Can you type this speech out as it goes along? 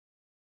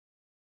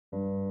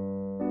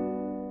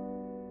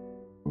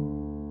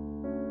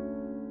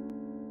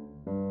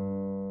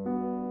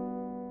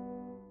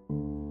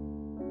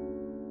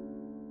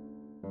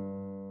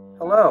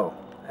Hello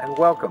and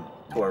welcome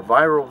to our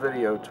viral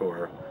video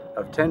tour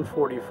of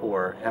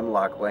 1044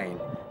 Hemlock Lane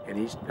in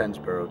East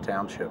Pennsboro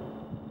Township.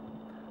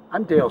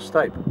 I'm Dale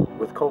Stipe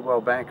with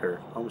Coldwell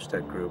Banker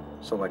Homestead Group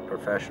Select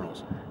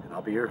Professionals, and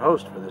I'll be your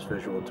host for this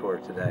visual tour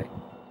today.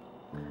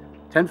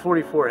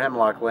 1044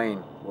 Hemlock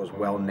Lane was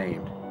well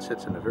named. It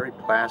sits in a very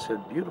placid,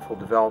 beautiful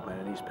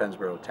development in East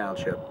Pennsboro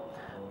Township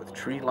with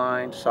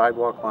tree-lined,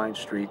 sidewalk-lined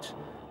streets,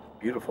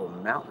 beautiful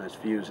mountainous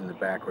views in the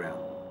background.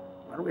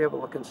 Why don't we have a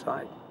look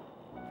inside?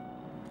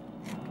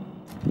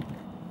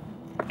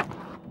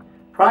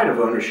 Pride of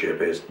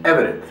ownership is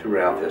evident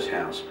throughout this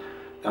house.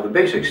 Now the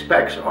basic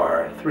specs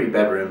are 3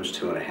 bedrooms,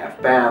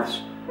 2.5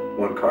 baths,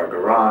 1-car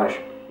garage,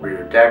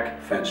 rear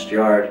deck, fenced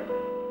yard.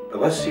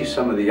 But let's see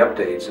some of the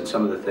updates and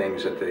some of the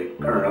things that the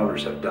current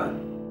owners have done.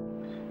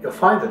 You'll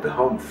find that the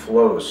home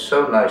flows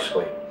so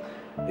nicely.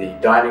 The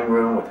dining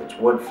room with its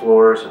wood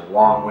floors and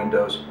long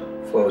windows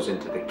flows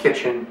into the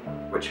kitchen,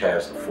 which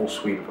has the full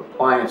suite of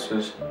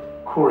appliances,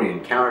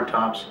 Corian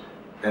countertops,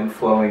 then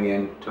flowing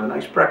into a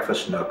nice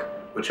breakfast nook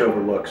which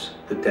overlooks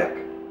the deck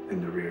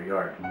in the rear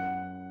yard.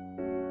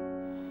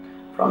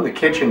 From the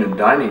kitchen and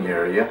dining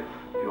area,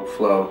 you'll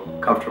flow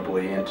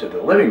comfortably into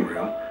the living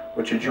room,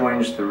 which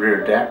adjoins the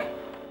rear deck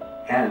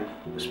and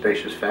the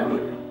spacious family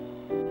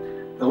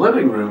room. The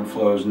living room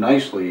flows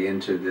nicely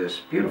into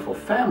this beautiful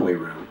family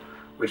room,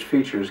 which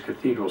features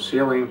cathedral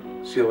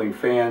ceiling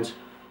fans,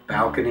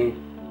 balcony,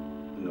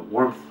 and the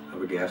warmth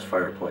of a gas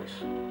fireplace.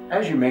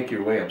 As you make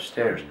your way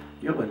upstairs,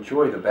 you'll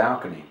enjoy the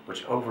balcony,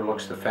 which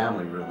overlooks the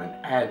family room and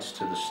adds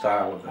to the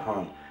style of the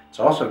home. It's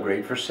also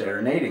great for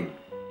serenading.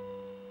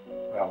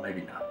 Well,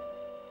 maybe not.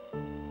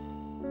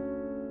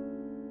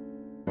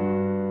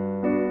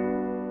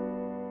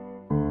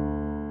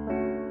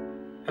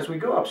 As we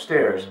go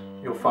upstairs,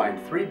 you'll find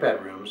 3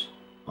 bedrooms,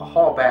 a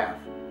hall bath,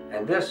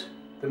 and this,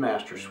 the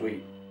master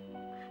suite.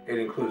 It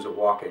includes a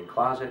walk-in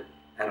closet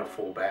and a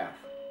full bath.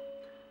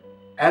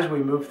 As we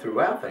move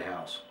throughout the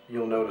house,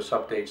 you'll notice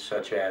updates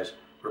such as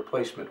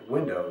replacement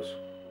windows,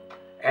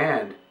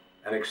 and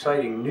an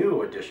exciting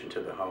new addition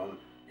to the home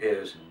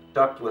is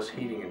ductless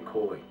heating and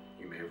cooling.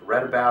 You may have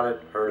read about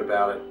it, heard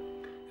about it.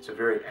 It's a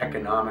very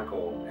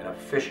economical and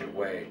efficient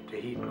way to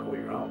heat and cool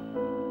your home.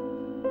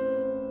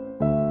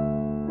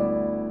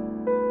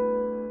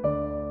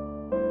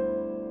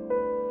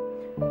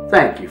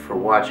 Thank you for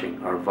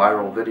watching our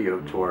viral video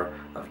tour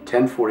of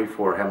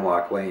 1044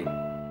 Hemlock Lane.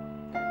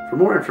 For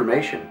more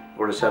information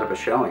or to set up a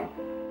showing,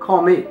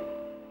 call me.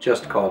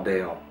 Just call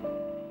Dale.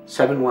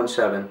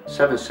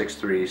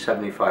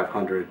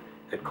 717-763-7500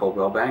 at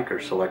Coldwell Banker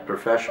Select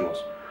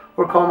Professionals,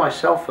 or call my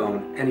cell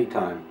phone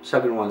anytime,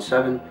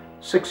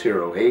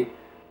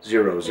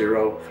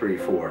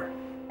 717-608-0034.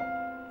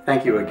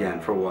 Thank you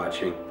again for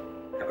watching.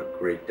 Have a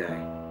great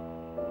day.